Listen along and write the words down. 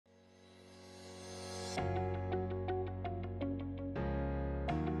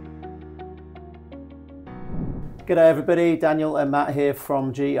G'day everybody, Daniel and Matt here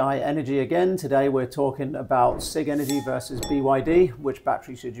from GI Energy again. Today we're talking about Sigenergy versus BYD. Which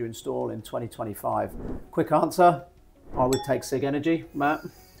battery should you install in 2025? Quick answer, I would take Sigenergy. Matt?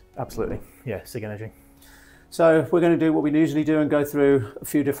 Absolutely, yeah, Sigenergy. So we're going to do what we usually do and go through a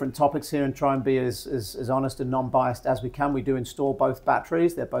few different topics here and try and be as honest and non-biased as we can. We do install both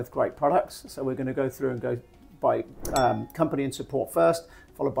batteries, they're both great products. So we're going to go through and go by company and support first,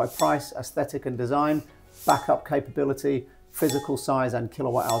 followed by price, aesthetic and design, backup capability, physical size and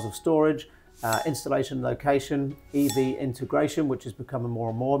kilowatt hours of storage, installation location, EV integration, which is becoming more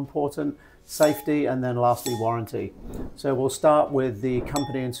and more important, safety, and then lastly warranty. So we'll start with the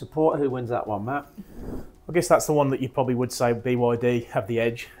company and support. Who wins that one, Matt? I guess that's the one that you probably would say BYD have the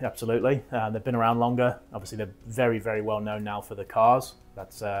edge, absolutely. They've been around longer. Obviously they're very, very well known now for the cars.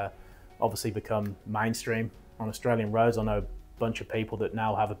 That's obviously become mainstream on Australian roads. I know a bunch of people that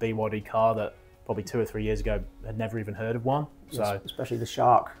now have a BYD car that probably 2 or 3 years ago had never even heard of one. So especially the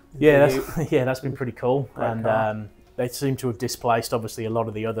Shark. Yeah, that's been pretty cool. Great and they seem to have displaced obviously a lot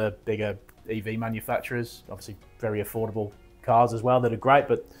of the other bigger EV manufacturers. Obviously very affordable cars as well that are great,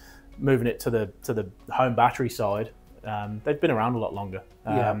 but moving it to the home battery side, they've been around a lot longer.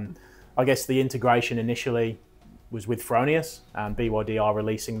 I guess the integration initially was with Fronius, and BYD are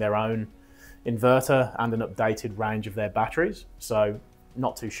releasing their own inverter and an updated range of their batteries. So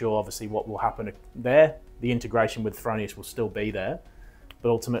not too sure obviously what will happen there. The integration with Fronius will still be there, but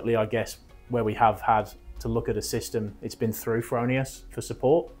ultimately I guess where we have had to look at a system, it's been through Fronius for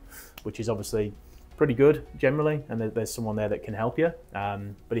support, which is obviously pretty good generally, and there's someone there that can help you.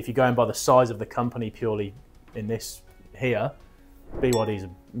 But if you're going by the size of the company purely in this here, BYD is a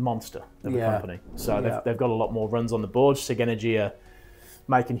monster of a company. So they've got a lot more runs on the board. Sigenergy are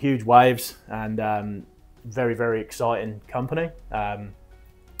making huge waves and very, very exciting company.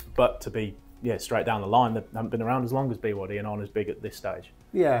 But to be straight down the line, they haven't been around as long as BYD and aren't as big at this stage.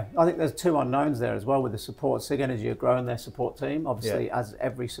 Yeah, I think there's two unknowns there as well with the support. Sigenergy are growing their support team. Obviously, as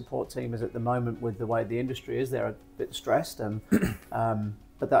every support team is at the moment with the way the industry is, they're a bit stressed, and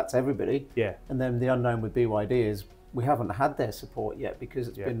but that's everybody. Yeah. And then the unknown with BYD is we haven't had their support yet because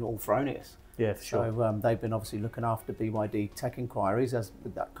it's been all Fronius. Yeah, for sure. So they've been obviously looking after BYD tech inquiries as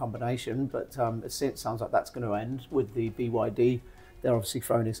with that combination, but it sounds like that's going to end with the BYD. They're obviously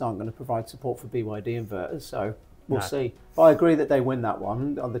Fronius aren't going to provide support for BYD inverters, so we'll see. But I agree that they win that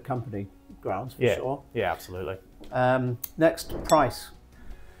one on the company grounds for sure. Yeah, absolutely. Next, price.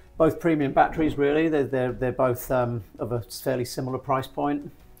 Both premium batteries, really. They're both of a fairly similar price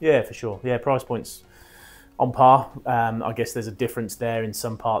point. Yeah, for sure. Yeah, price points on par. I guess there's a difference there in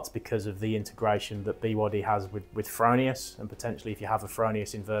some parts because of the integration that BYD has with Fronius, and potentially if you have a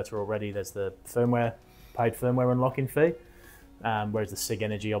Fronius inverter already, there's the paid firmware unlocking fee. Whereas the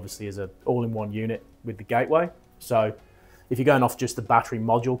Sigenergy obviously is an all-in-one unit with the gateway. So if you're going off just the battery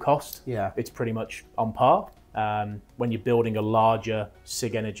module cost, it's pretty much on par. When you're building a larger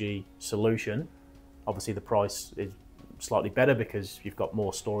Sigenergy solution, obviously the price is slightly better because you've got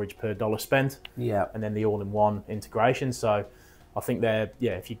more storage per dollar spent. Yeah. And then the all-in-one integration. So I think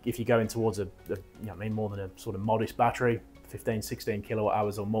if you're going towards more than a sort of modest battery, 15, 16 kilowatt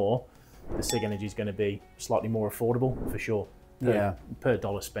hours or more, the Sigenergy is going to be slightly more affordable for sure. Per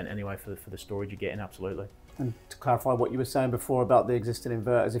dollar spent anyway for the storage you're getting, absolutely. And to clarify what you were saying before about the existing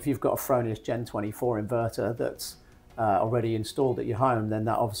inverters, if you've got a Fronius Gen 24 inverter that's already installed at your home, then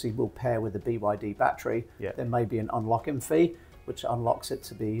that obviously will pair with the BYD battery. There may be an unlocking fee, which unlocks it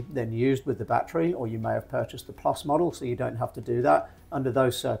to be then used with the battery, or you may have purchased the Plus model, so you don't have to do that. Under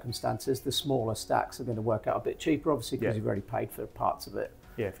those circumstances, the smaller stacks are going to work out a bit cheaper, obviously, because you've already paid for parts of it.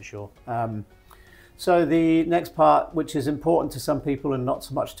 Yeah, for sure. So the next part, which is important to some people and not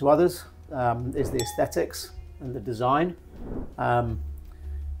so much to others, is the aesthetics and the design. I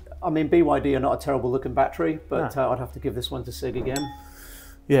mean, BYD are not a terrible looking battery, but I'd have to give this one to Sig again.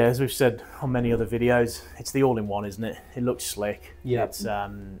 Yeah, as we've said on many other videos, it's the all-in-one, isn't it? It looks slick. Yeah.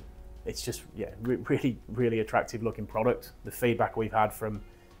 It's just really, really attractive looking product. The feedback we've had from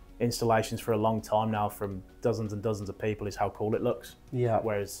installations for a long time now from dozens and dozens of people is how cool it looks. Yeah.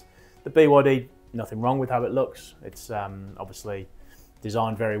 Whereas the BYD, nothing wrong with how it looks. It's obviously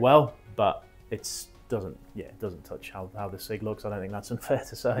designed very well, but it doesn't touch how the Sig looks. I don't think that's unfair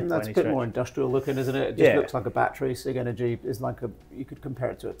to say. And that's a bit more industrial looking, isn't it? It just looks like a battery. Sigenergy is like you could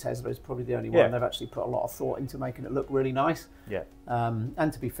compare it to a Tesla. It's probably the only one. They've actually put a lot of thought into making it look really nice. Yeah.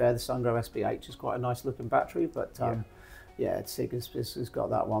 And to be fair, the Sungrow SBH is quite a nice looking battery, but Sig has got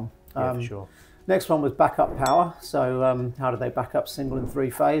that one. For sure. Next one was backup power. So how do they back up single and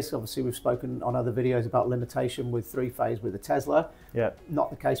three phase? Obviously we've spoken on other videos about limitation with three phase with a Tesla. Yeah. Not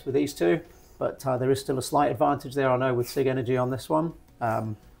the case with these two. but there is still a slight advantage there, I know, with Sigenergy on this one.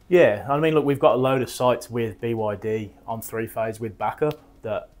 Yeah, I mean, look, we've got a load of sites with BYD on 3-phase with backup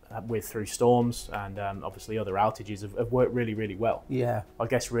that with through storms and obviously other outages have worked really, really well. Yeah. I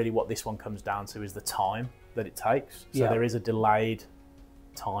guess really what this one comes down to is the time that it takes. So there is a delayed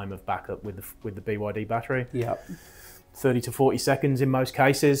time of backup with the BYD battery. Yeah. 30 to 40 seconds in most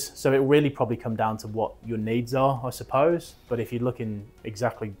cases. So it will really probably come down to what your needs are, I suppose. But if you're looking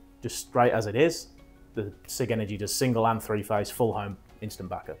exactly just straight as it is, the Sigenergy does single and 3-phase full home instant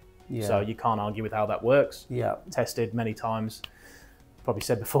backup. Yeah. So you can't argue with how that works. Yeah. Tested many times. Probably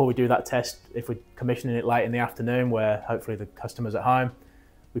said before we do that test, if we're commissioning it late in the afternoon where hopefully the customer's at home,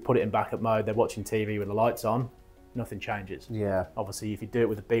 we put it in backup mode, they're watching TV with the lights on, nothing changes. Yeah. Obviously, if you do it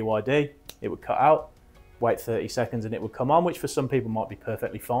with a BYD, it would cut out, wait 30 seconds and it would come on, which for some people might be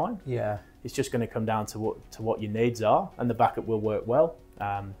perfectly fine. Yeah. It's just going to come down to what your needs are, and the backup will work well.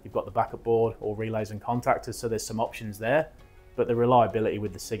 You've got the backup board or relays and contactors, so there's some options there. But the reliability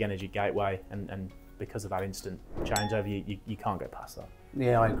with the Sigenergy gateway and because of that instant changeover, you can't go past that.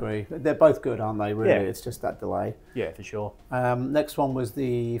 Yeah, I agree. They're both good, aren't they, really? Yeah. It's just that delay. Yeah, for sure. Next one was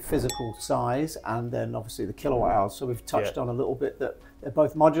the physical size and then obviously the kilowatt hours. So we've touched on a little bit that they're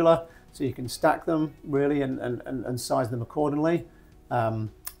both modular, so you can stack them really and size them accordingly.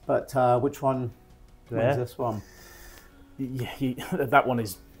 But which one is this one? Yeah, that one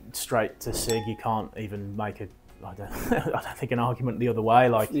is straight to Sig. You can't even make I don't think an argument the other way.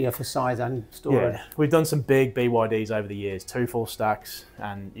 Like, yeah, for size and storage. Yeah, we've done some big BYDs over the years, 2 full stacks,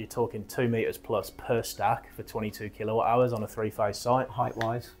 and you're talking 2 meters plus per stack for 22 kilowatt hours on a 3-phase site.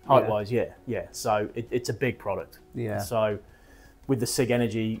 Height-wise. Height-wise, yeah. So it's a big product. Yeah. So with the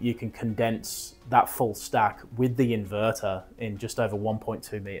Sigenergy, you can condense that full stack with the inverter in just over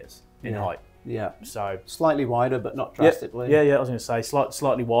 1.2 meters in height. Yeah. So slightly wider, but not drastically. Yeah. I was going to say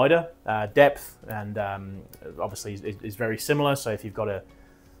slightly wider. Depth and obviously is very similar. So if you've got a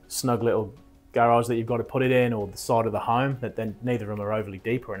snug little garage that you've got to put it in, or the side of the home, then neither of them are overly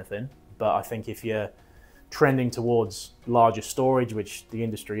deep or anything. But I think if you're trending towards larger storage, which the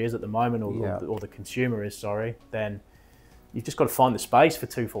industry is at the moment, or the consumer is, sorry, then you've just got to find the space for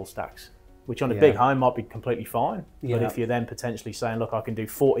 2 full stacks, which on a big home might be completely fine. But if you're then potentially saying, look, I can do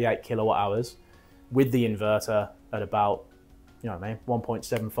 48 kilowatt hours with the inverter at about,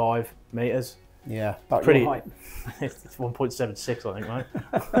 1.75 meters. Yeah, about pretty. your height. It's 1.76, I think,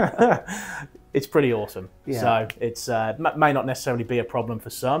 right? It's pretty awesome. Yeah. So it's may not necessarily be a problem for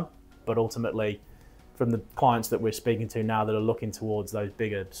some, but ultimately, from the clients that we're speaking to now that are looking towards those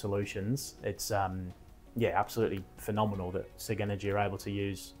bigger solutions, it's absolutely phenomenal that Sigenergy are able to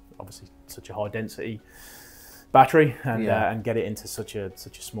use obviously such a high density battery and get it into such a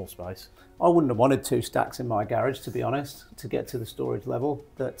small space. I wouldn't have wanted 2 stacks in my garage, to be honest, to get to the storage level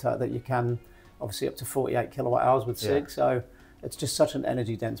that you can, obviously up to 48 kilowatt hours with Sig. So it's just such an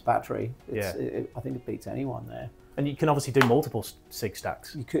energy dense battery. I think it beats anyone there. And you can obviously do multiple Sig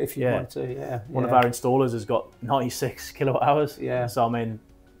stacks. You could if you want to. One of our installers has got 96 kilowatt hours. Yeah. So I mean,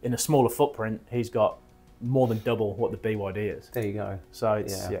 in a smaller footprint, he's got more than double what the BYD is. There you go. So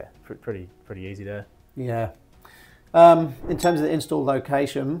it's pretty easy there. Yeah. In terms of the install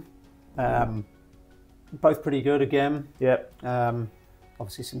location, both pretty good again. Yep.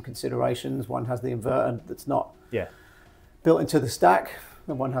 Obviously some considerations. One has the inverter that's not built into the stack,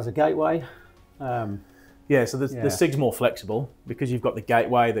 and one has a gateway. So the Sig's more flexible because you've got the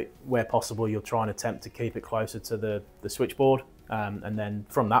gateway that, where possible, you'll try and attempt to keep it closer to the switchboard, and then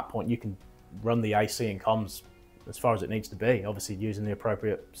from that point you can run the AC and comms as far as it needs to be, obviously using the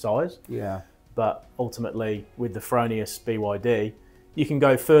appropriate size. Yeah. But ultimately, with the Fronius BYD, you can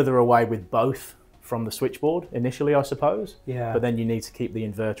go further away with both from the switchboard initially, I suppose. Yeah. But then you need to keep the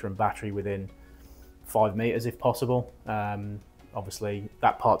inverter and battery within 5 meters if possible. Obviously,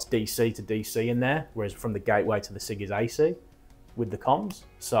 that part's DC to DC in there, whereas from the gateway to the Sig is AC with the comms.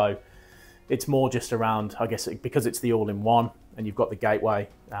 So it's more just around, I guess, because it's the all-in-one and you've got the gateway,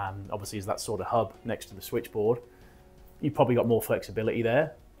 obviously is that sort of hub next to the switchboard, you've probably got more flexibility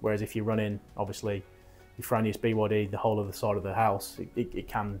there. Whereas if you're running, obviously, your Fronius BYD, the whole of the side of the house, it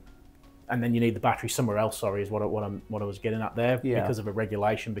can, and then you need the battery somewhere else, sorry, is what I was getting at there, because of a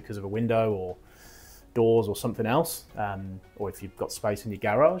regulation, because of a window or doors or something else, or if you've got space in your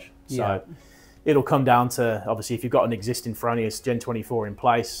garage. So it'll come down to, obviously, if you've got an existing Fronius Gen 24 in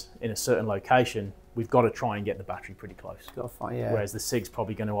place in a certain location, we've got to try and get the battery pretty close. Whereas the Sig's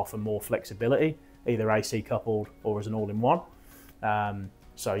probably going to offer more flexibility, either AC coupled or as an all-in-one.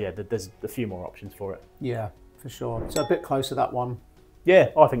 So yeah, there's a few more options for it. Yeah, for sure. So a bit closer, that one. Yeah,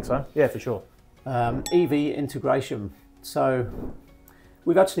 I think so. Yeah, for sure. EV integration. So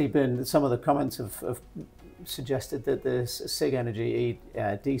We've actually been, some of the comments have suggested that the Sigenergy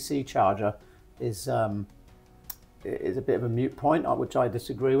DC charger is a bit of a moot point, which I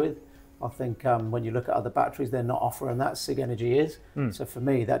disagree with. I think when you look at other batteries, they're not offering that. Sigenergy is. So for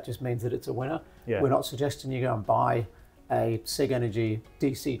me, that just means that it's a winner. We're not suggesting you go and buy a Sigenergy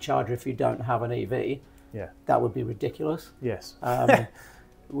DC charger if you don't have an EV. That would be ridiculous. Yes.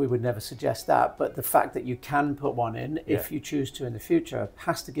 We would never suggest that. But the fact that you can put one in, if you choose to in the future,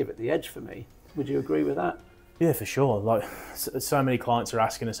 has to give it the edge for me. Would you agree with that? Yeah, for sure. Like, so many clients are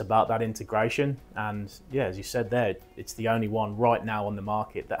asking us about that integration, and yeah, as you said there, it's the only one right now on the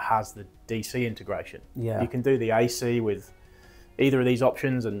market that has the DC integration. You can do the AC with either of these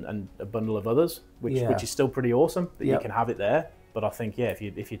options and a bundle of others, which is still pretty awesome that you can have it there. But I think if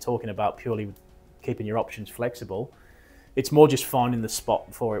you're talking about purely keeping your options flexible, it's more just finding the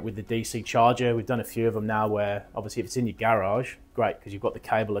spot for it with the DC charger. We've done a few of them now where obviously if it's in your garage, great, because you've got the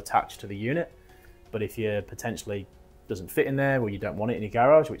cable attached to the unit. But if you potentially doesn't fit in there, or you don't want it in your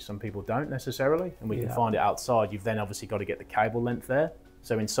garage, which some people don't necessarily, and we can find it outside, you've then obviously got to get the cable length there.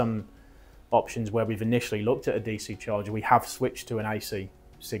 So in some options where we've initially looked at a DC charger, we have switched to an AC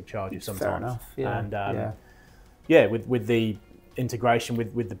Sig charger sometimes. Fair enough. And with the integration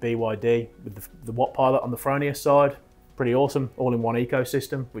with the BYD, with the Watt Pilot on the Fronius side, pretty awesome, all-in-one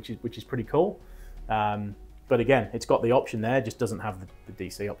ecosystem, which is pretty cool. But again, it's got the option there, just doesn't have the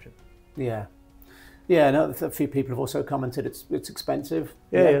DC option. Yeah, no, a few people have also commented it's expensive.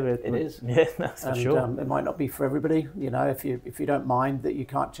 It is. Yeah, that's for sure. It might not be for everybody. You know, if you don't mind that you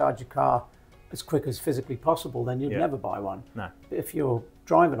can't charge your car as quick as physically possible, then you'd never buy one. No. But if you're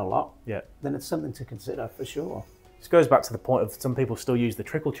driving a lot, then it's something to consider for sure. This goes back to the point of some people still use the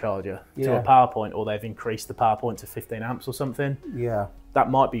trickle charger to a power point, or they've increased the power point to 15 amps or something. That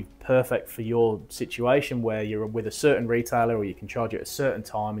might be perfect for your situation where you're with a certain retailer, or you can charge it at a certain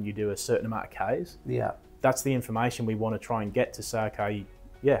time and you do a certain amount of Ks. That's the information we want to try and get to say, okay,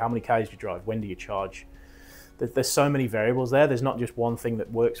 how many Ks do you drive? When do you charge? There's so many variables there. There's not just one thing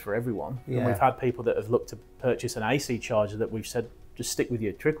that works for everyone. And we've had people that have looked to purchase an AC charger that we've said, just stick with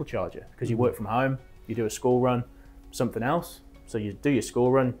your trickle charger, because you work from home, you do a school run, something else. So you do your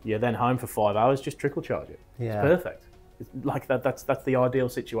school run, you're then home for 5 hours, just trickle charge it. It's perfect. Like that's the ideal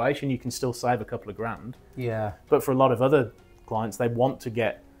situation. You can still save a couple of grand. But for a lot of other clients, they want to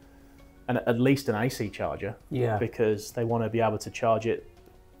get at least an AC charger. Because they want to be able to charge it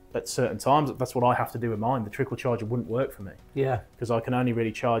at certain times. That's what I have to do with mine. The trickle charger wouldn't work for me. Because I can only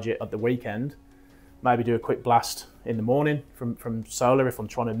really charge it at the weekend. Maybe do a quick blast in the morning from solar if I'm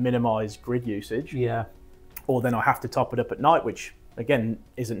trying to minimize grid usage. Or then I have to top it up at night, which again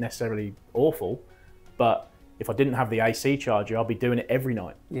isn't necessarily awful, but if I didn't have the AC charger, I'll be doing it every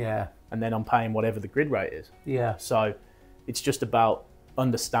night. And then I'm paying whatever the grid rate is. So it's just about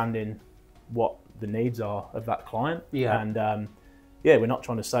understanding what the needs are of that client. And we're not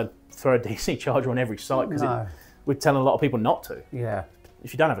trying to throw a DC charger on every site, because we're telling a lot of people not to.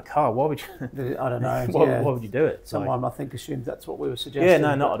 If you don't have a car, why would you? I don't know. why would you do it? Someone I think assumed that's what we were suggesting.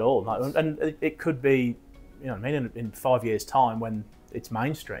 No, not at all. And it could be, you know what I mean, in 5 years' time when it's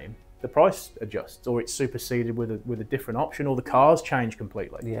mainstream, the price adjusts, or it's superseded with a different option, or the cars change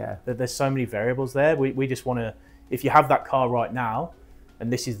completely. There's so many variables there. We just want to, if you have that car right now,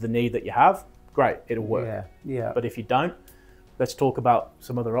 and this is the need that you have, great, it'll work. But if you don't, let's talk about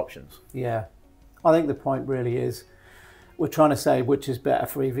some other options. I think the point really is, we're trying to say which is better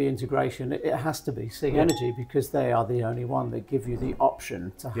for EV integration. It has to be Sigenergy, because they are the only one that give you the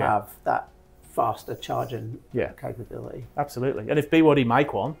option to have that faster charging capability. Absolutely. And if BYD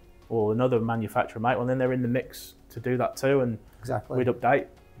make one, or another manufacturer make one, then they're in the mix to do that too, and we'd update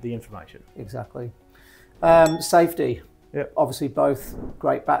the information. Safety. Obviously both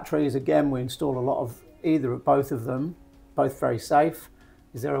great batteries. Again, we install a lot of either or both of them, both very safe.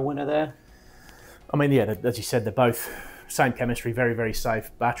 Is there a winner there? I mean, as you said, they're both same chemistry, very, very safe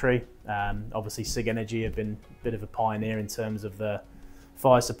battery. Obviously Sigenergy have been a bit of a pioneer in terms of the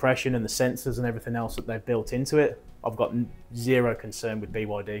fire suppression and the sensors and everything else that they've built into it. I've got zero concern with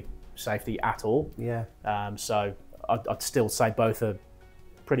BYD safety at all. So I'd still say both are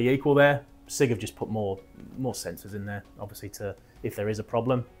pretty equal there. Sig have just put more sensors in there, obviously, to if there is a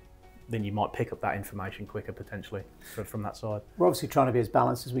problem, then you might pick up that information quicker potentially from that side. We're obviously trying to be as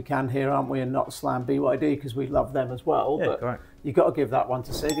balanced as we can here, aren't we, and not slam BYD, because we love them as well. But correct. You've got to give that one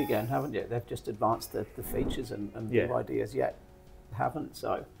to Sig again, haven't you? They've just advanced the features, and BYD has yet haven't.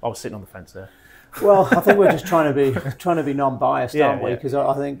 So I was sitting on the fence there. Well, I think we're just trying to be non-biased, aren't we? Yeah. Because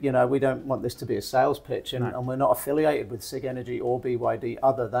I think, you know, we don't want this to be a sales pitch, and, and we're not affiliated with Sigenergy or BYD,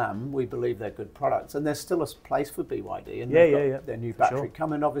 other than we believe they're good products, and there's still a place for BYD, and they've got their new battery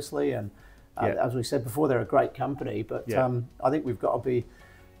coming, obviously, and as we said before, they're a great company, but I think we've got to be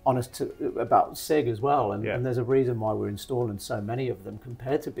honest about Sig as well, and there's a reason why we're installing so many of them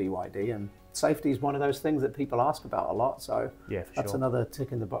compared to BYD, and safety is one of those things that people ask about a lot, so that's another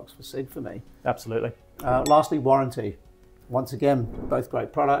tick in the box for Sig for me. Absolutely. Lastly, warranty. Once again, both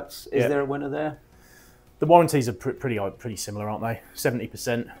great products. Is there a winner there? The warranties are pretty similar, aren't they?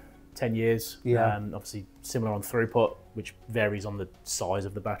 70%, 10 years. Obviously similar on throughput, which varies on the size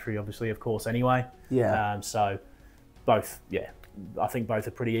of the battery, obviously, of course, anyway. So both, I think both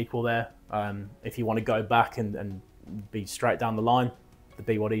are pretty equal there. If you want to go back and be straight down the line, the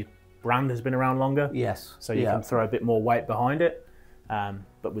BYD brand has been around longer. So you can throw a bit more weight behind it.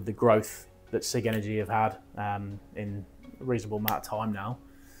 But with the growth that Sigenergy have had in a reasonable amount of time now,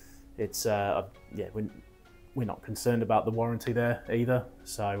 it's we're not concerned about the warranty there either.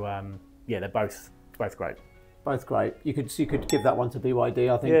 So they're both great. Both great. You could give that one to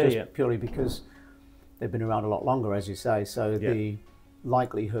BYD, I think, just purely because they've been around a lot longer, as you say. So the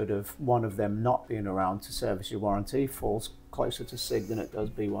likelihood of one of them not being around to service your warranty falls closer to Sig than it does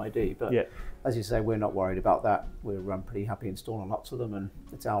BYD. But as you say, we're not worried about that. We're pretty happy installing lots of them, and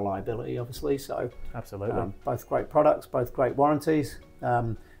it's our liability, obviously. So absolutely, both great products, both great warranties.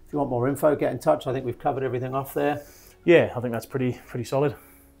 If you want more info, get in touch. I think we've covered everything off there. Yeah, I think that's pretty solid.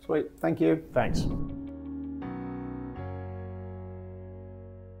 Sweet, thank you. Thanks.